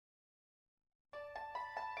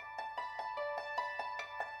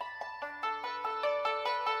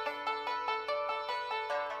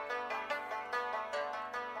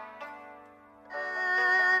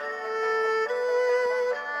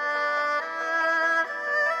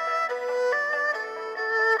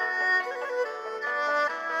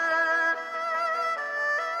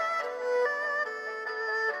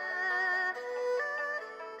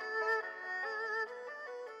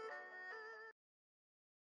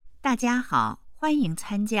大家好，欢迎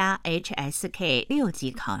参加 HSK 6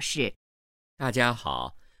级考试。大家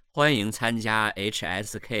好，欢迎参加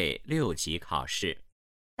HSK 6级考试。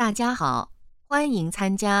大家好，欢迎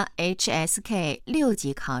参加 HSK 6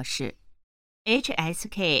级考试。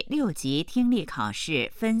HSK 6级听力考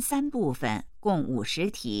试分3部分，共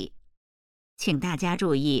50题。请大家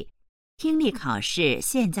注意，听力考试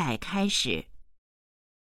现在开始。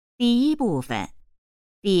第一部分，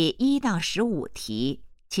第1到15题，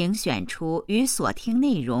请选出与所听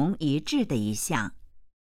内容一致的一项。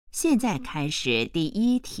现在开始第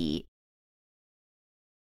1题。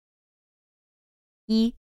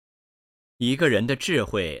1. 一个人的智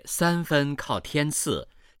慧3分靠天赐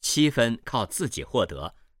，7分靠自己获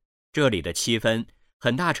得。这里的7分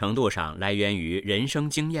很大程度上来源于人生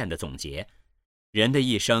经验的总结。人的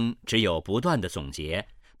一生只有不断的总结，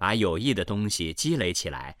把有益的东西积累起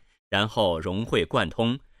来，然后融会贯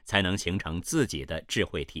通，才能形成自己的智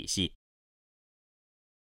慧体系。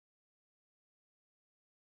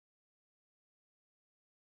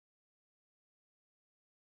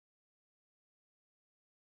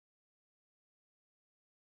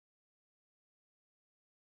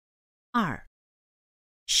2.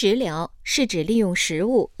 食疗是指利用食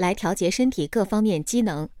物来调节身体各方面机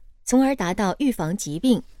能，从而达到预防疾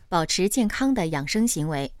病、保持健康的养生行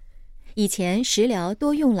为。以前食疗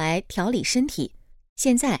多用来调理身体，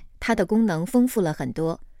现在它的功能丰富了很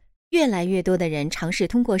多，越来越多的人尝试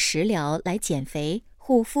通过食疗来减肥、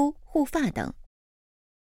护肤、护发等。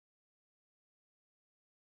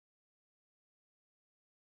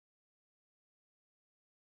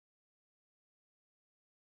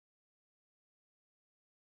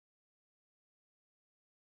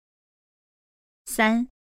3.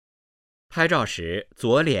 拍照时，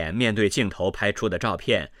左脸面对镜头拍出的照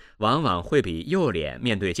片，往往会比右脸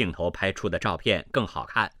面对镜头拍出的照片更好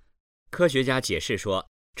看。科学家解释说，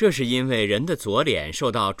这是因为人的左脸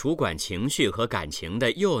受到主管情绪和感情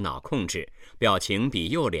的右脑控制，表情比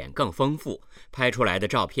右脸更丰富，拍出来的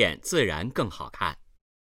照片自然更好看。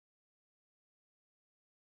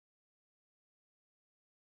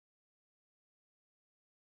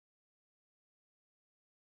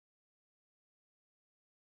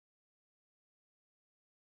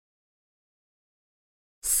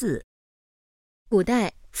4. 古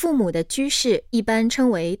代父母的居室一般称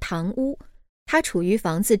为堂屋，它处于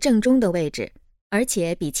房子正中的位置，而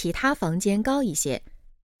且比其他房间高一些，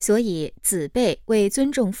所以子辈为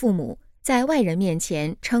尊重父母，在外人面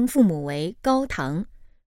前称父母为高堂。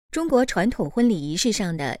中国传统婚礼仪式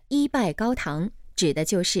上的一拜高堂，指的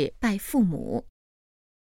就是拜父母。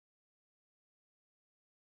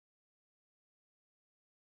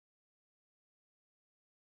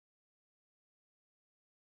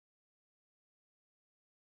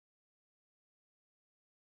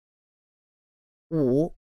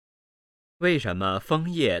5. 为什么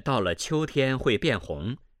枫叶到了秋天会变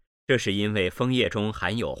红？这是因为枫叶中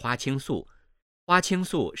含有花青素。花青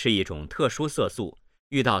素是一种特殊色素，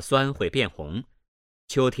遇到酸会变红。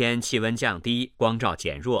秋天气温降低，光照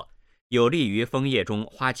减弱，有利于枫叶中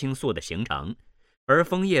花青素的形成，而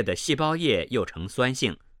枫叶的细胞液又呈酸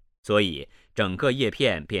性，所以整个叶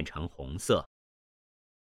片变成红色。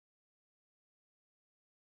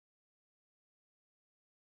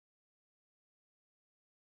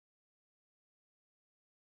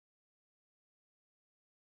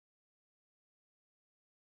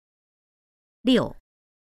6.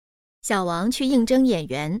 小王去应征演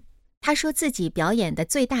员，他说自己表演的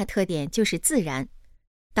最大特点就是自然。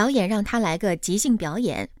导演让他来个即兴表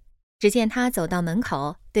演，只见他走到门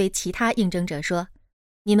口，对其他应征者说：“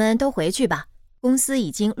你们都回去吧，公司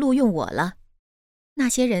已经录用我了。”那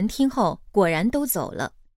些人听后果然都走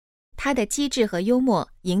了。他的机智和幽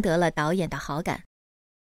默赢得了导演的好感。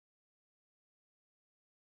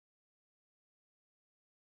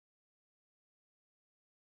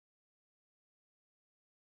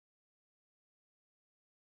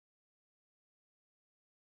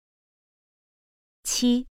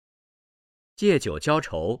7. 借酒浇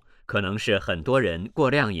愁可能是很多人过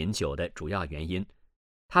量饮酒的主要原因。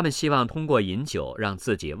他们希望通过饮酒让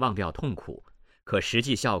自己忘掉痛苦，可实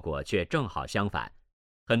际效果却正好相反。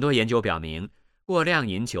很多研究表明，过量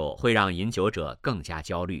饮酒会让饮酒者更加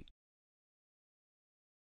焦虑。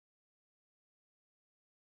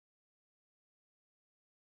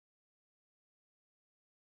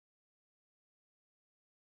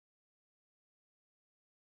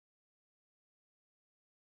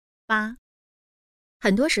8.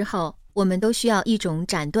 很多时候，我们都需要一种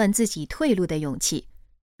斩断自己退路的勇气。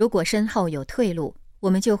如果身后有退路，我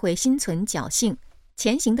们就会心存侥幸，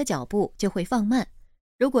前行的脚步就会放慢。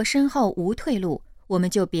如果身后无退路，我们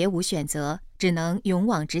就别无选择，只能勇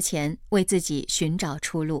往直前，为自己寻找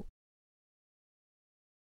出路。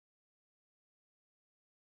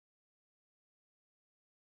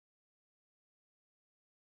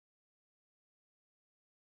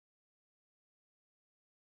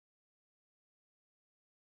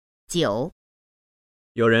9、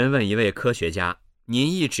有人问一位科学家：“您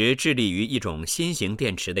一直致力于一种新型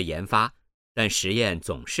电池的研发，但实验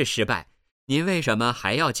总是失败，您为什么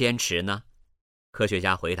还要坚持呢？”科学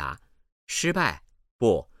家回答：“失败？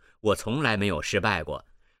不，我从来没有失败过。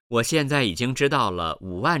我现在已经知道了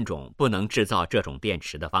5万种不能制造这种电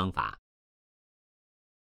池的方法。”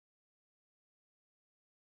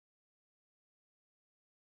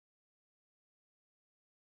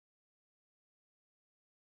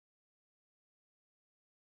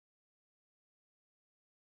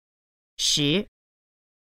 10、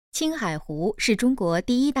青海湖是中国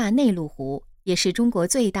第一大内陆湖，也是中国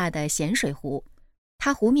最大的咸水湖。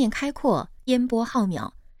它湖面开阔，烟波浩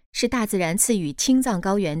渺，是大自然赐予青藏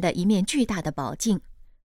高原的一面巨大的宝镜。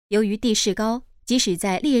由于地势高，即使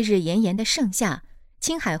在烈日炎炎的盛夏，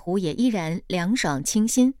青海湖也依然凉爽清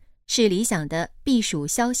新，是理想的避暑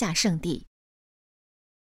消夏胜地。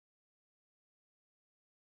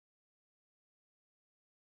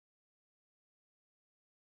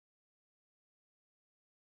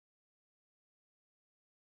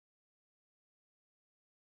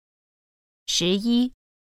11、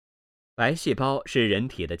白细胞是人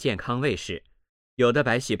体的健康卫士，有的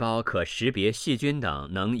白细胞可识别细菌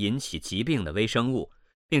等能引起疾病的微生物，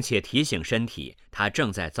并且提醒身体它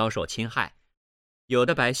正在遭受侵害；有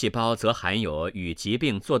的白细胞则含有与疾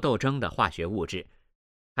病作斗争的化学物质，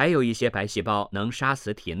还有一些白细胞能杀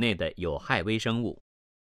死体内的有害微生物。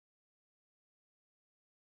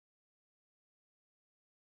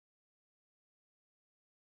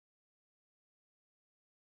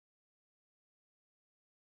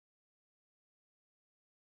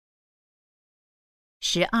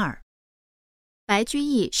12、白居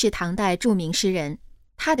易是唐代著名诗人，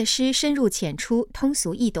他的诗深入浅出，通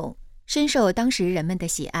俗易懂，深受当时人们的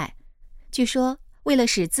喜爱。据说，为了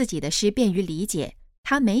使自己的诗便于理解，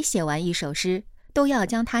他每写完一首诗，都要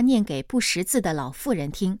将它念给不识字的老妇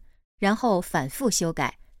人听，然后反复修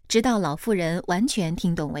改，直到老妇人完全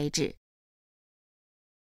听懂为止。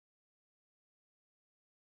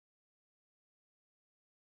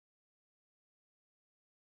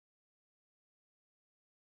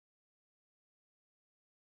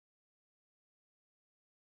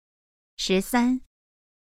13、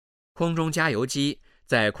空中加油机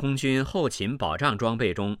在空军后勤保障装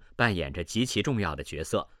备中扮演着极其重要的角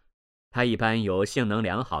色。它一般由性能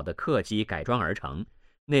良好的客机改装而成，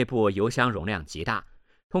内部油箱容量极大，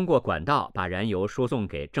通过管道把燃油输送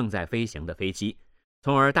给正在飞行的飞机，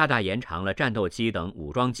从而大大延长了战斗机等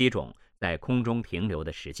武装机种在空中停留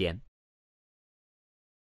的时间。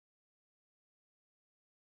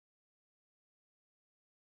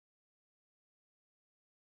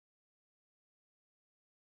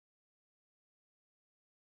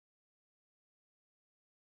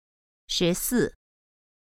14、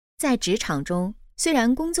在职场中，虽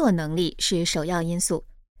然工作能力是首要因素，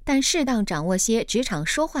但适当掌握些职场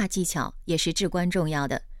说话技巧也是至关重要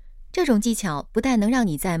的。这种技巧不但能让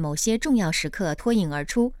你在某些重要时刻脱颖而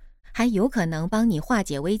出，还有可能帮你化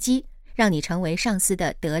解危机，让你成为上司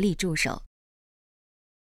的得力助手。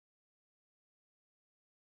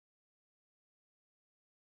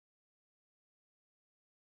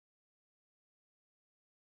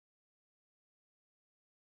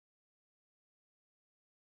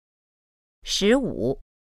15、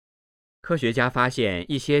科学家发现，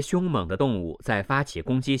一些凶猛的动物在发起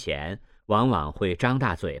攻击前，往往会张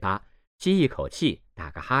大嘴巴，吸一口气，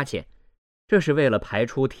打个哈欠，这是为了排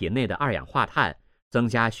出体内的二氧化碳，增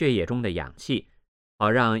加血液中的氧气，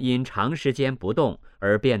好让因长时间不动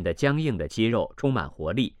而变得僵硬的肌肉充满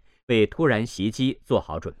活力，为突然袭击做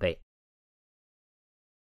好准备。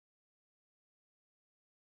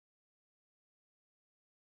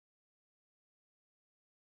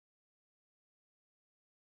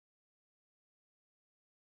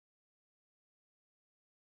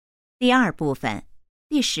第二部分，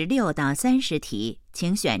第16到30题，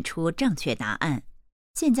请选出正确答案。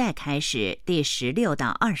现在开始第16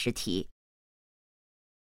到20题。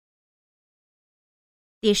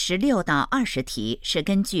第16到20题是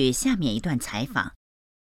根据下面一段采访。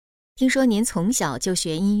听说您从小就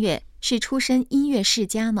学音乐，是出身音乐世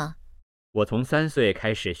家吗？我从3岁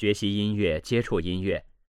开始学习音乐，接触音乐，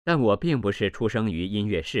但我并不是出生于音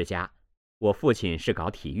乐世家。我父亲是搞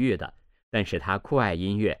体育的，但是他酷爱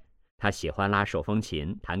音乐，他喜欢拉手风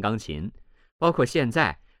琴、弹钢琴，包括现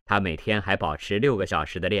在，他每天还保持6个小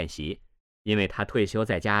时的练习。因为他退休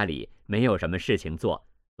在家里没有什么事情做，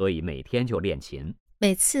所以每天就练琴。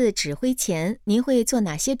每次指挥前，您会做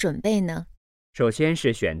哪些准备呢？首先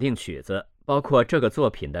是选定曲子，包括这个作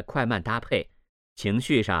品的快慢搭配，情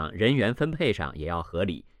绪上、人员分配上也要合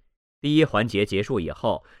理。第一环节结束以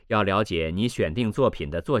后，要了解你选定作品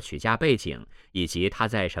的作曲家背景，以及他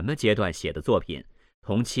在什么阶段写的作品，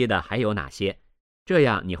同期的还有哪些，这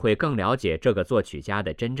样你会更了解这个作曲家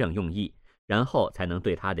的真正用意，然后才能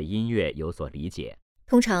对他的音乐有所理解。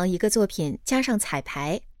通常一个作品加上彩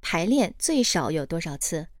排、排练最少有多少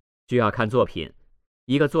次？需要看作品。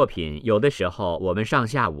一个作品有的时候我们上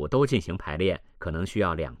下午都进行排练，可能需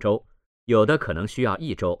要2周，有的可能需要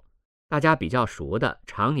1周。大家比较熟的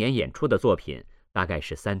常年演出的作品大概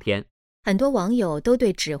是3天。很多网友都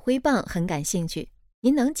对指挥棒很感兴趣，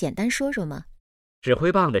您能简单说说吗？指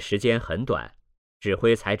挥棒的时间很短，指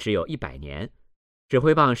挥才只有100年。指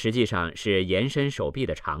挥棒实际上是延伸手臂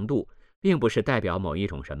的长度，并不是代表某一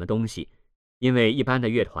种什么东西。因为一般的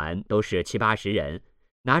乐团都是70-80人，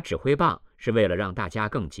拿指挥棒是为了让大家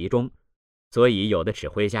更集中，所以有的指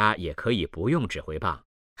挥家也可以不用指挥棒。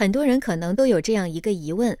很多人可能都有这样一个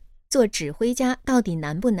疑问，做指挥家到底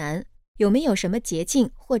难不难？有没有什么捷径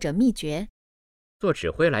或者秘诀？做指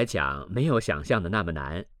挥来讲，没有想象的那么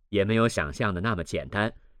难，也没有想象的那么简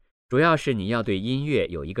单，主要是你要对音乐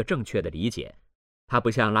有一个正确的理解。它不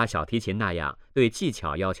像拉小提琴那样对技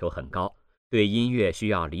巧要求很高，对音乐需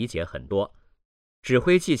要理解很多。指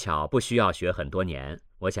挥技巧不需要学很多年，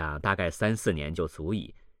我想大概3-4年就足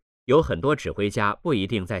矣。有很多指挥家不一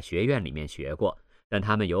定在学院里面学过，但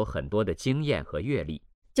他们有很多的经验和阅历。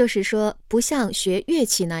就是说，不像学乐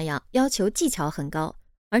器那样要求技巧很高，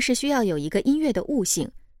而是需要有一个音乐的悟性。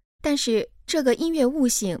但是这个音乐悟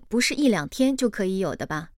性不是1-2天就可以有的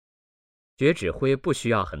吧？学指挥不需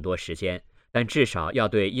要很多时间，但至少要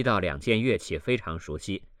对1到2件乐器非常熟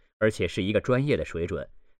悉，而且是一个专业的水准，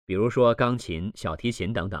比如说钢琴、小提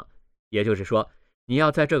琴等等。也就是说，你要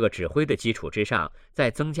在这个指挥的基础之上再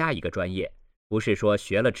增加一个专业，不是说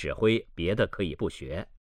学了指挥别的可以不学。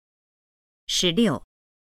16.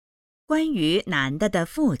 关于男的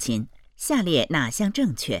父亲，下列哪项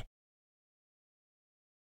正确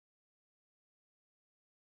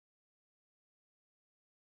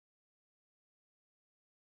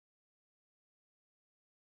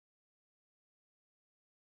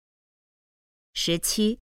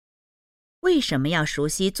？17. 为什么要熟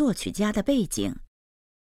悉作曲家的背景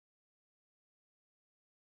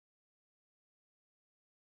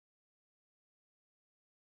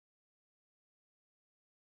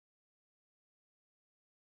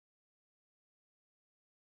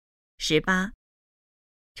？18.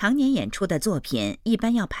 常年演出的作品一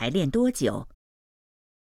般要排练多久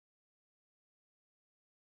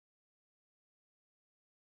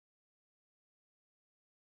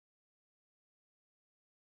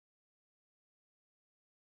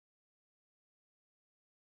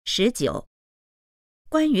？19.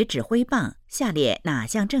 关于指挥棒，下列哪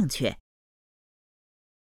项正确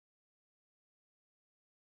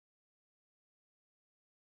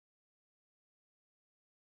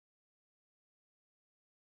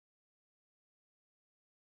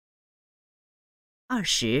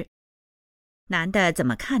？20. 男的怎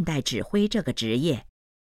么看待指挥这个职业？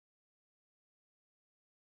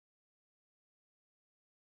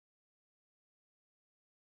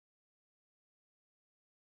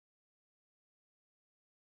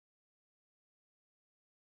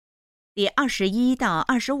第21到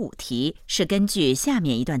25题是根据下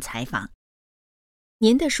面一段采访。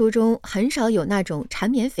您的书中很少有那种缠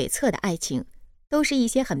绵悱恻的爱情，都是一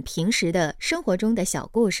些很平实的生活中的小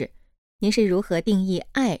故事。您是如何定义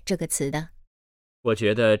爱这个词的？我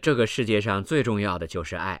觉得这个世界上最重要的就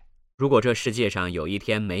是爱。如果这世界上有一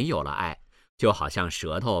天没有了爱，就好像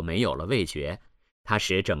舌头没有了味觉，它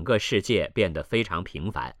使整个世界变得非常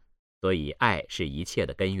平凡。所以爱是一切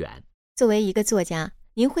的根源。作为一个作家，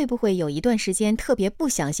您会不会有一段时间特别不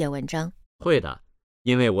想写文章？会的，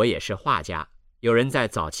因为我也是画家。有人在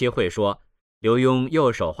早期会说，刘墉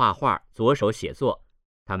右手画画，左手写作。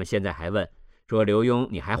他们现在还问，说刘墉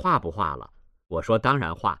你还画不画了？我说当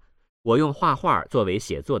然画，我用画画作为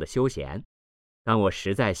写作的休闲。当我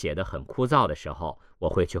实在写得很枯燥的时候，我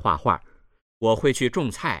会去画画，我会去种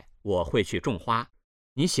菜，我会去种花。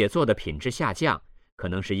你写作的品质下降，可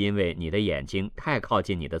能是因为你的眼睛太靠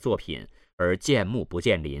近你的作品，而见木不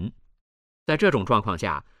见林。在这种状况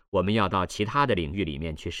下，我们要到其他的领域里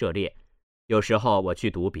面去涉猎。有时候我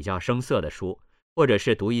去读比较生涩的书，或者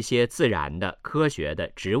是读一些自然的、科学的、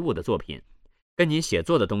植物的作品，跟你写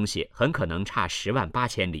作的东西很可能差10万8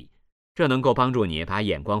千里。这能够帮助你把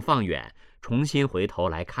眼光放远，重新回头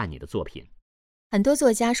来看你的作品。很多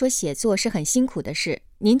作家说写作是很辛苦的事，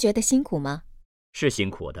您觉得辛苦吗？是辛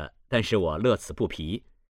苦的，但是我乐此不疲。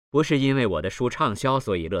不是因为我的书畅销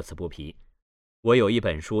所以乐此不疲。我有一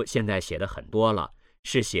本书现在写的很多了，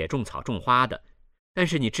是写种草种花的，但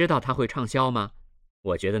是你知道它会畅销吗？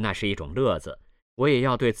我觉得那是一种乐子，我也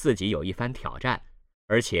要对自己有一番挑战，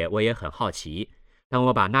而且我也很好奇，当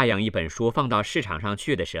我把那样一本书放到市场上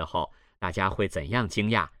去的时候，大家会怎样惊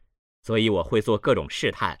讶？所以我会做各种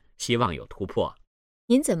试探，希望有突破。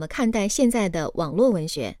您怎么看待现在的网络文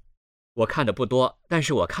学？我看的不多，但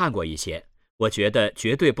是我看过一些。我觉得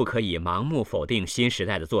绝对不可以盲目否定新时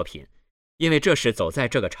代的作品，因为这是走在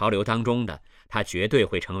这个潮流当中的，它绝对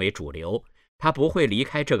会成为主流，它不会离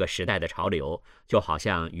开这个时代的潮流，就好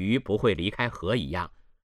像鱼不会离开河一样。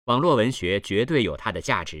网络文学绝对有它的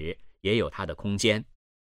价值，也有它的空间。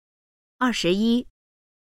21，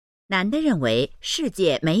男的认为世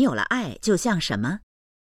界没有了爱就像什么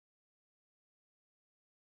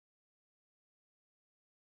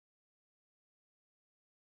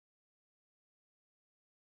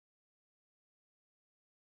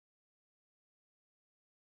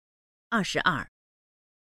？22，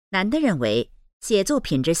男的认为写作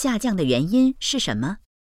品质下降的原因是什么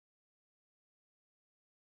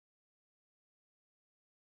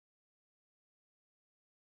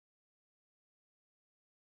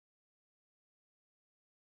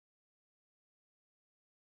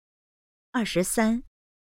？23，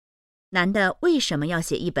男的为什么要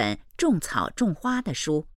写一本种草种花的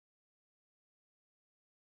书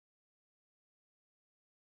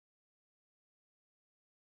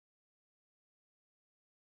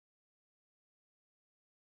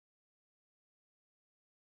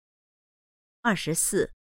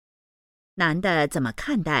？24，男的怎么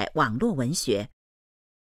看待网络文学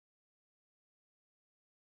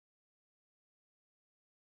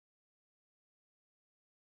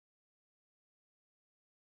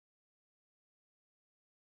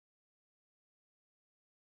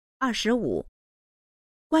？25，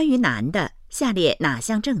关于男的，下列哪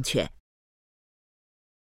项正确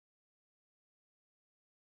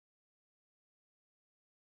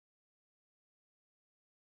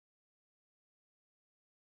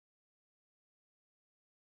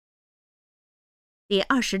第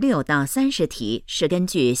26到30题是根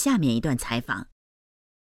据下面一段采访。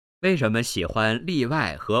为什么喜欢例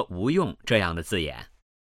外和无用这样的字眼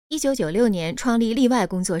1996年创立例外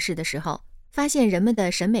工作室的时候，发现人们的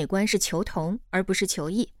审美观是求同而不是求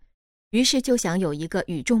异，于是就想有一个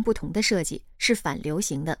与众不同的设计，是反流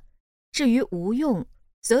行的。至于无用，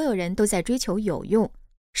所有人都在追求有用，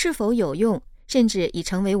是否有用甚至已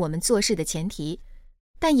成为我们做事的前提，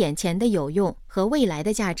但眼前的有用和未来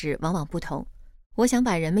的价值往往不同。我想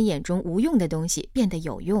把人们眼中无用的东西变得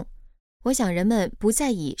有用，我想人们不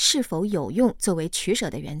再以是否有用作为取舍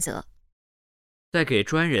的原则。在给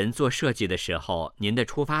专人做设计的时候，您的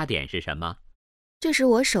出发点是什么？这是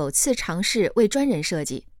我首次尝试为专人设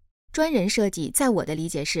计。专人设计在我的理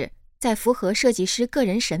解是，在符合设计师个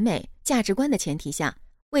人审美、价值观的前提下，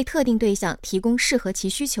为特定对象提供适合其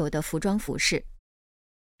需求的服装服饰。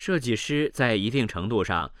设计师在一定程度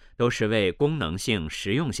上都是为功能性、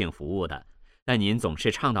实用性服务的，但您总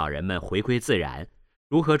是倡导人们回归自然，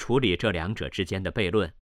如何处理这两者之间的悖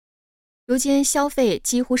论？如今消费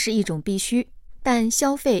几乎是一种必须，但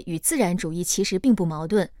消费与自然主义其实并不矛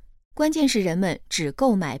盾，关键是人们只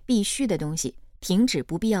购买必须的东西，停止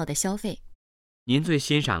不必要的消费。您最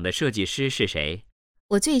欣赏的设计师是谁？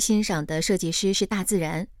我最欣赏的设计师是大自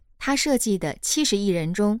然，他设计的70亿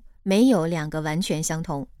人中没有2个完全相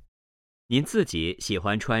同。您自己喜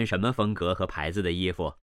欢穿什么风格和牌子的衣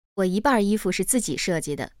服？我一半衣服是自己设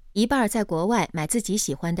计的，一半在国外买自己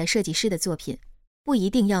喜欢的设计师的作品，不一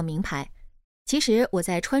定要名牌。其实我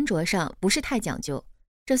在穿着上不是太讲究，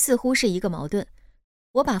这似乎是一个矛盾。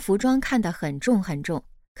我把服装看得很重很重，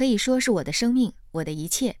可以说是我的生命，我的一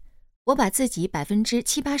切。我把自己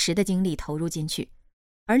70%-80%的精力投入进去，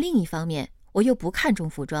而另一方面，我又不看重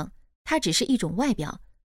服装，它只是一种外表。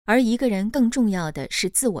而一个人更重要的是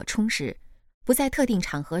自我充实，不在特定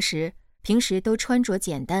场合时，平时都穿着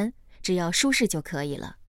简单，只要舒适就可以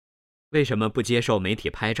了。为什么不接受媒体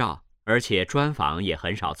拍照，而且专访也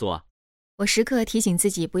很少做？我时刻提醒自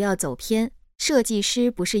己不要走偏，设计师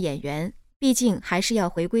不是演员，毕竟还是要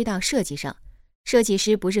回归到设计上。设计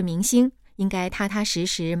师不是明星，应该踏踏实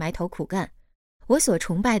实埋头苦干。我所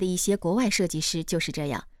崇拜的一些国外设计师就是这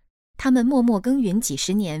样，他们默默耕耘几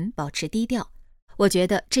十年，保持低调。我觉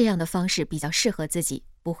得这样的方式比较适合自己，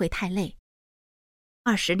不会太累。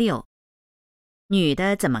26，女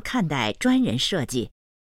的怎么看待专人设计？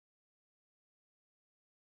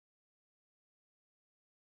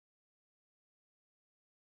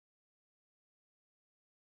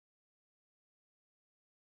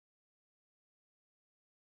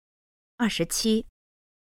 27.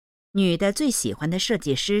 女的最喜欢的设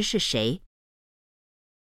计师是谁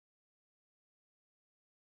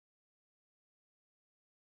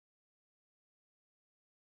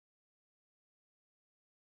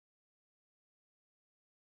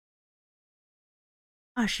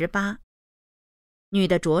？28. 女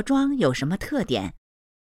的着装有什么特点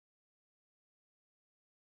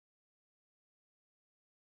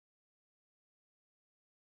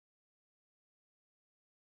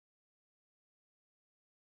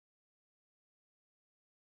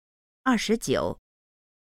？29.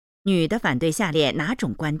 女的反对下列哪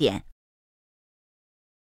种观点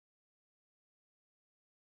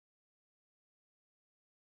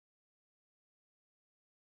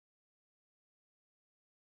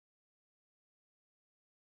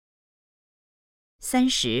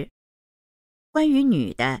？30. 关于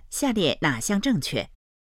女的，下列哪项正确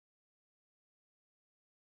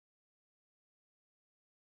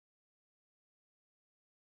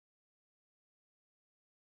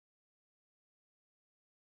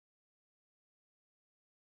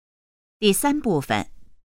第3部分，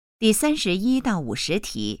第31到50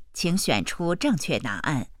题，请选出正确答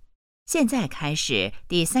案。现在开始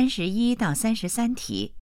第31到33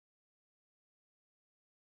题。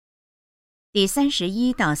第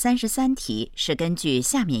31到33题是根据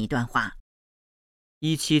下面一段话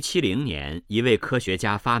：1770年，一位科学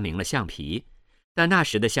家发明了橡皮，但那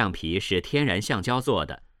时的橡皮是天然橡胶做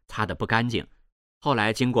的，擦得不干净。后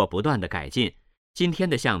来经过不断的改进，今天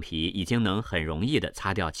的橡皮已经能很容易地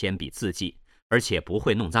擦掉铅笔字迹，而且不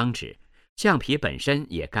会弄脏纸，橡皮本身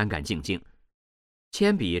也干干净净。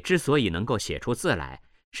铅笔之所以能够写出字来，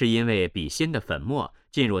是因为笔芯的粉末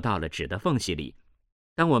进入到了纸的缝隙里。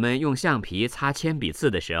当我们用橡皮擦铅笔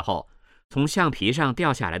字的时候，从橡皮上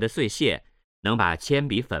掉下来的碎屑能把铅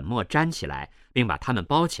笔粉末粘起来，并把它们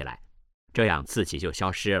包起来，这样字迹就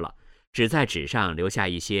消失了，只在纸上留下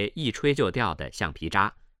一些一吹就掉的橡皮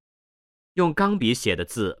渣。用钢笔写的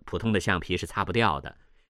字，普通的橡皮是擦不掉的，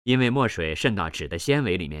因为墨水渗到纸的纤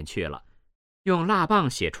维里面去了。用蜡棒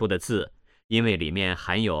写出的字，因为里面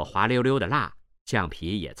含有滑溜溜的蜡，橡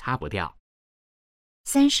皮也擦不掉。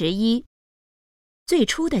31. 最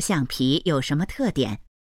初的橡皮有什么特点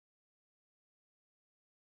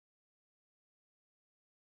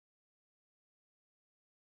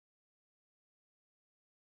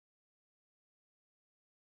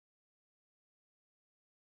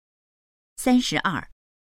？32.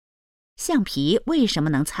 橡皮为什么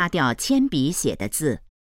能擦掉铅笔写的字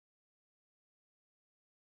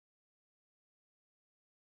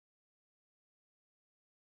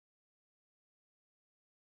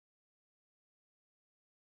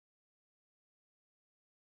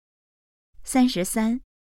？33.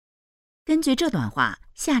 根据这段话，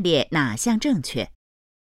下列哪项正确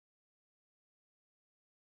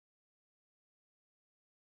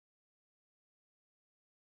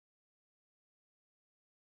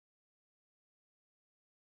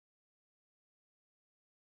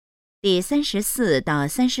第34到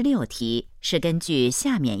36题是根据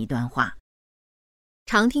下面一段话。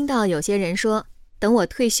常听到有些人说，等我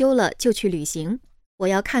退休了就去旅行，我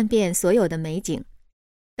要看遍所有的美景。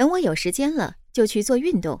等我有时间了就去做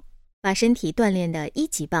运动，把身体锻炼得一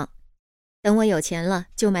级棒。等我有钱了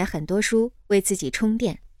就买很多书，为自己充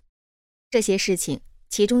电。这些事情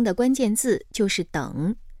其中的关键字就是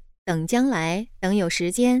等，等将来，等有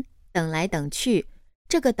时间，等来等去，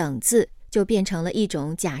这个等字就变成了一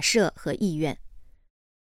种假设和意愿。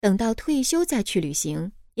等到退休再去旅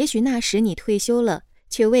行，也许那时你退休了，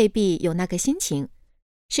却未必有那个心情，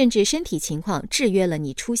甚至身体情况制约了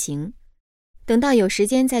你出行。等到有时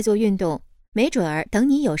间再做运动，没准儿等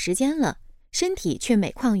你有时间了，身体却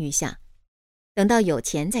每况愈下。等到有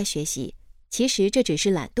钱再学习，其实这只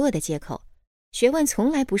是懒惰的借口。学问从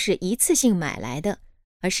来不是一次性买来的，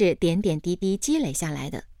而是点点滴滴积累下来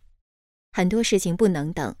的。很多事情不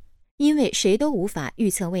能等，因为谁都无法预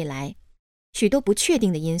测未来。许多不确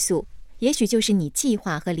定的因素，也许就是你计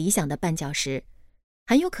划和理想的绊脚石，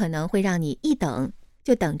很有可能会让你一等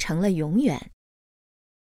就等成了永远。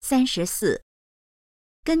34.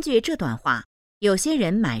 根据这段话，有些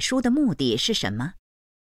人买书的目的是什么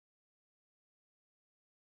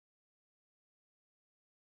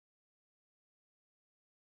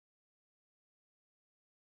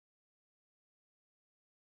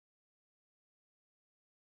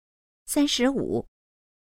？35.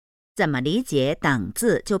 怎么理解“等”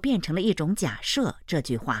字就变成了一种假设这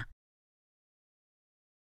句话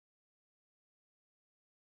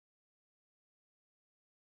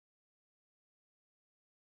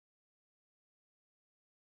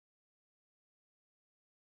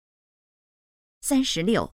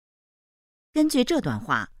？36. 根据这段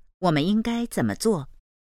话，我们应该怎么做？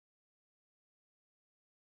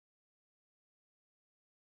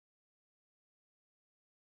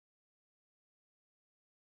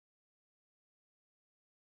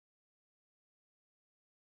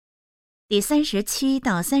第37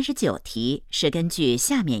到39题是根据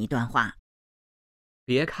下面一段话。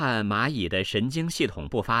别看蚂蚁的神经系统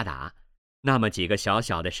不发达，那么几个小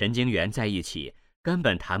小的神经元在一起，根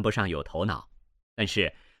本谈不上有头脑。但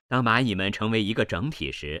是，当蚂蚁们成为一个整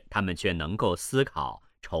体时，它们却能够思考、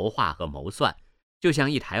筹划和谋算，就像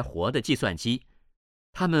一台活的计算机。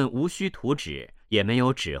它们无需图纸，也没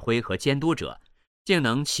有指挥和监督者，竟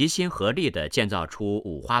能齐心合力地建造出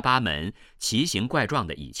五花八门、奇形怪状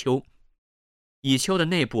的蚁丘。蚁丘的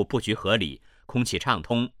内部布局合理，空气畅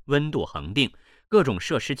通，温度恒定，各种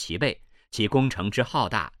设施齐备，其工程之浩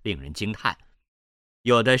大令人惊叹。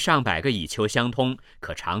有的上百个蚁丘相通，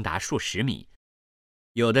可长达数十米；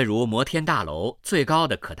有的如摩天大楼，最高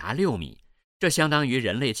的可达6米，这相当于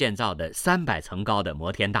人类建造的300层高的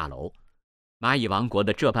摩天大楼。蚂蚁王国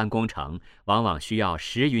的这般工程往往需要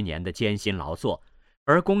10余年的艰辛劳作，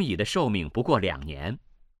而工蚁的寿命不过2年，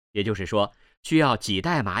也就是说，需要几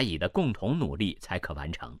代蚂蚁的共同努力才可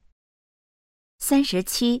完成。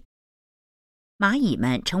37，蚂蚁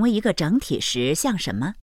们成为一个整体时像什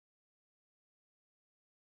么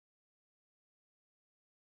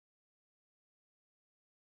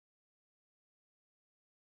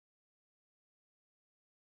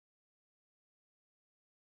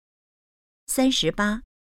？38，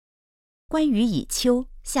关于蚁丘，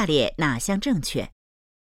下列哪项正确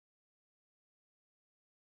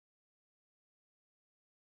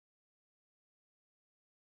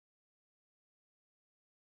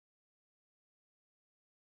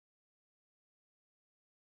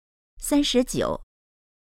？39，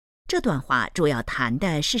这段话主要谈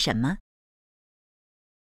的是什么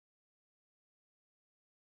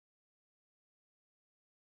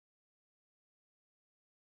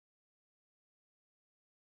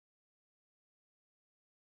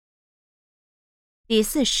第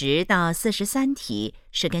40到43题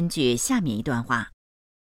是根据下面一段话。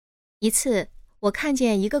一次，我看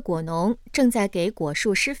见一个果农正在给果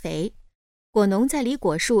树施肥。果农在离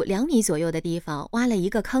果树2米左右的地方挖了一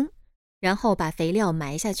个坑，然后把肥料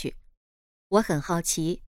埋下去。我很好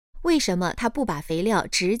奇，为什么他不把肥料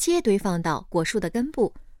直接堆放到果树的根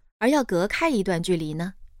部，而要隔开一段距离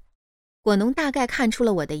呢？果农大概看出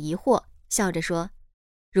了我的疑惑，笑着说，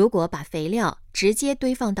如果把肥料直接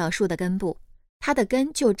堆放到树的根部，它的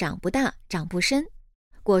根就长不大，长不深，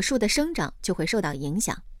果树的生长就会受到影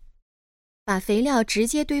响。把肥料直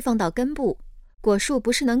接堆放到根部，果树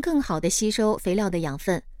不是能更好地吸收肥料的养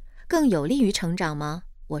分，更有利于成长吗？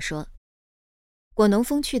我说。果农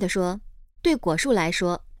风趣地说，对果树来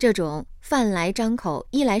说，这种饭来张口、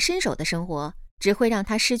衣来伸手的生活，只会让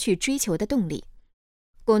它失去追求的动力。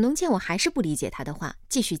果农见我还是不理解他的话，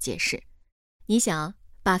继续解释，你想，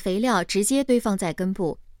把肥料直接堆放在根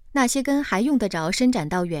部，那些根还用得着伸展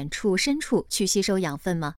到远处深处去吸收养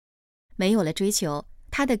分吗？没有了追求，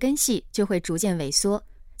它的根系就会逐渐萎缩，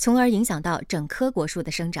从而影响到整棵果树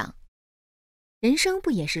的生长。人生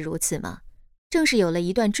不也是如此吗？正是有了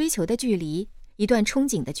一段追求的距离，一段憧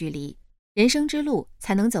憬的距离，人生之路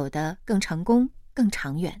才能走得更成功、更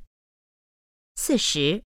长远。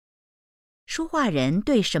40，说话人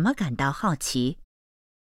对什么感到好奇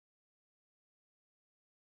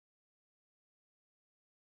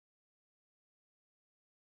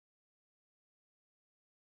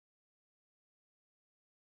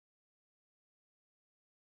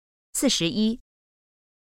？41，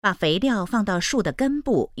把肥料放到树的根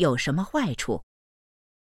部有什么坏处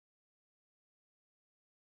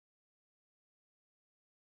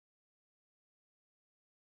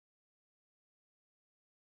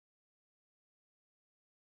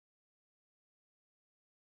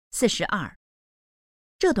？42，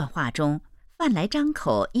这段话中“饭来张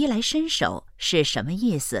口，衣来伸手”是什么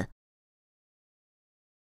意思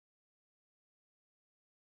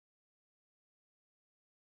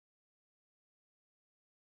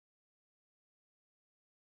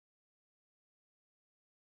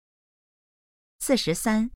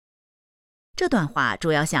？43，这段话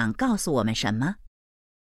主要想告诉我们什么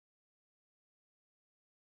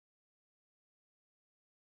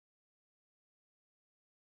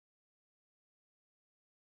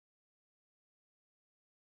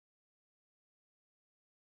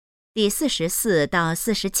第44到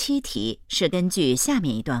47题是根据下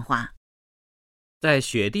面一段话。在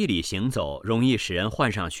雪地里行走，容易使人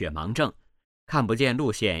患上雪盲症，看不见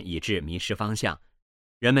路线以致迷失方向。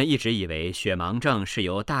人们一直以为雪盲症是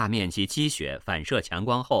由大面积积雪反射强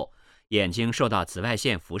光后，眼睛受到紫外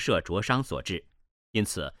线辐射灼伤所致，因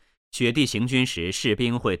此雪地行军时士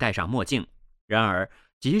兵会戴上墨镜，然而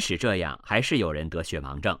即使这样，还是有人得血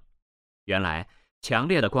盲症。原来，强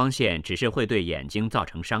烈的光线只是会对眼睛造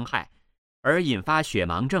成伤害，而引发血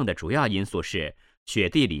盲症的主要因素是雪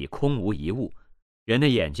地里空无一物，人的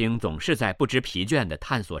眼睛总是在不知疲倦地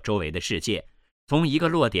探索周围的世界，从一个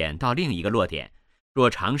落点到另一个落点。若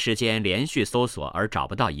长时间连续搜索而找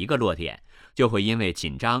不到一个落点，就会因为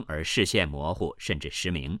紧张而视线模糊，甚至失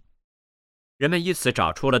明。人们以此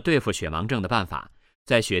找出了对付血盲症的办法，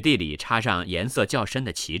在雪地里插上颜色较深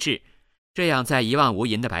的旗帜，这样在一望无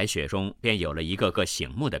垠的白雪中便有了一个个醒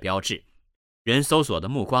目的标志，人搜索的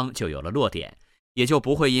目光就有了落点，也就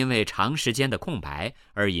不会因为长时间的空白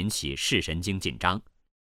而引起视神经紧张。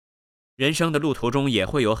人生的路途中也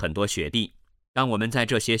会有很多雪地，当我们在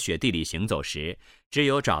这些雪地里行走时，只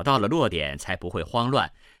有找到了落点，才不会慌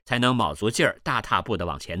乱，才能卯足劲儿大踏步地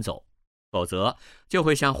往前走，否则就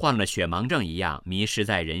会像患了血盲症一样迷失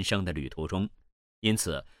在人生的旅途中。因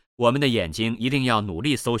此，我们的眼睛一定要努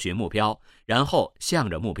力搜寻目标，然后向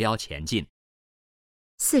着目标前进。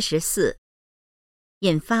44.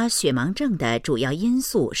 引发血盲症的主要因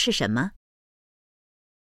素是什么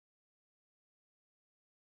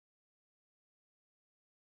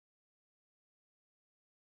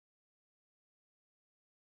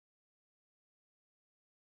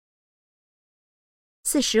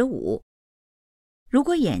？45. 如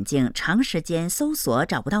果眼睛长时间搜索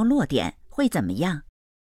找不到落点，会怎么样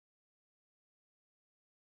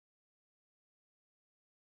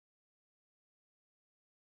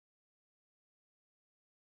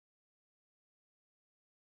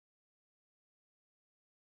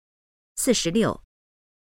？46.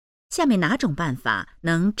 下面哪种办法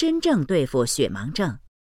能真正对付血盲症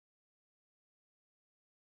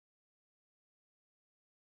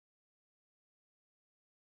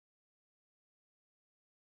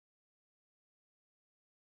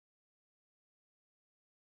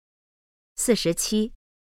？47.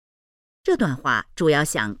 这段话主要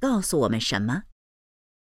想告诉我们什么？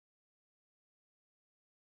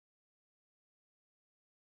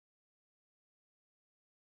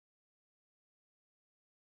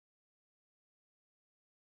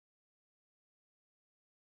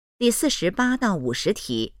第48到50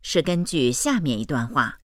题是根据下面一段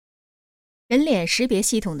话。人脸识别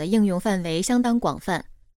系统的应用范围相当广泛，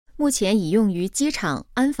目前已用于机场、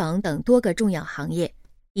安防等多个重要行业，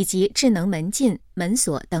以及智能门禁、门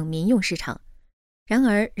锁等民用市场。然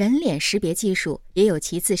而，人脸识别技术也有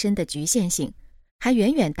其自身的局限性，还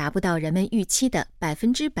远远达不到人们预期的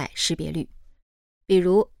100%识别率。比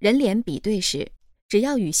如，人脸比对时，只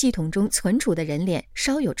要与系统中存储的人脸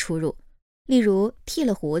稍有出入，例如剃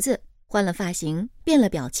了胡子、换了发型、变了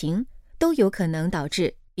表情，都有可能导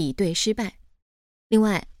致比对失败。另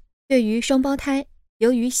外，对于双胞胎，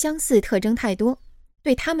由于相似特征太多，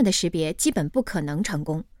对他们的识别基本不可能成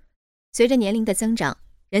功。随着年龄的增长，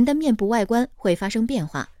人的面部外观会发生变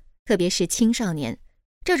化，特别是青少年，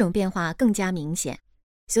这种变化更加明显。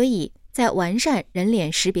所以在完善人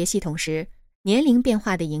脸识别系统时，年龄变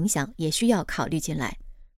化的影响也需要考虑进来。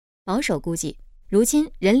保守估计，如今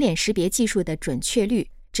人脸识别技术的准确率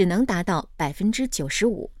只能达到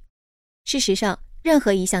95%。事实上，任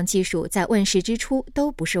何一项技术在问世之初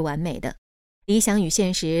都不是完美的，理想与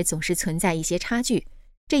现实总是存在一些差距，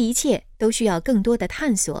这一切都需要更多的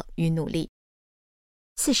探索与努力。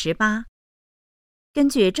48. 根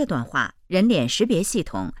据这段话，人脸识别系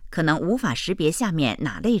统可能无法识别下面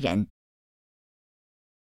哪类人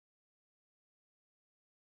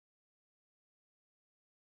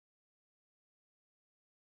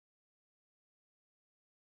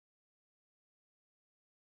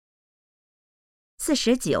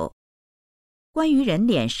？49. 关于人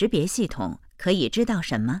脸识别系统可以知道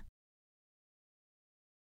什么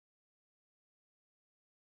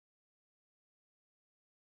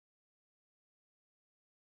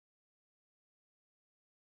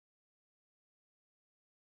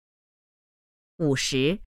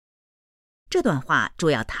？50. 这段话主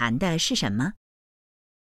要谈的是什么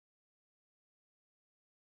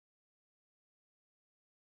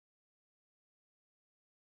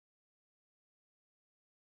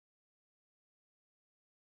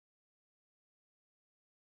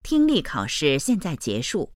听力考试现在结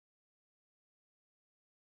束。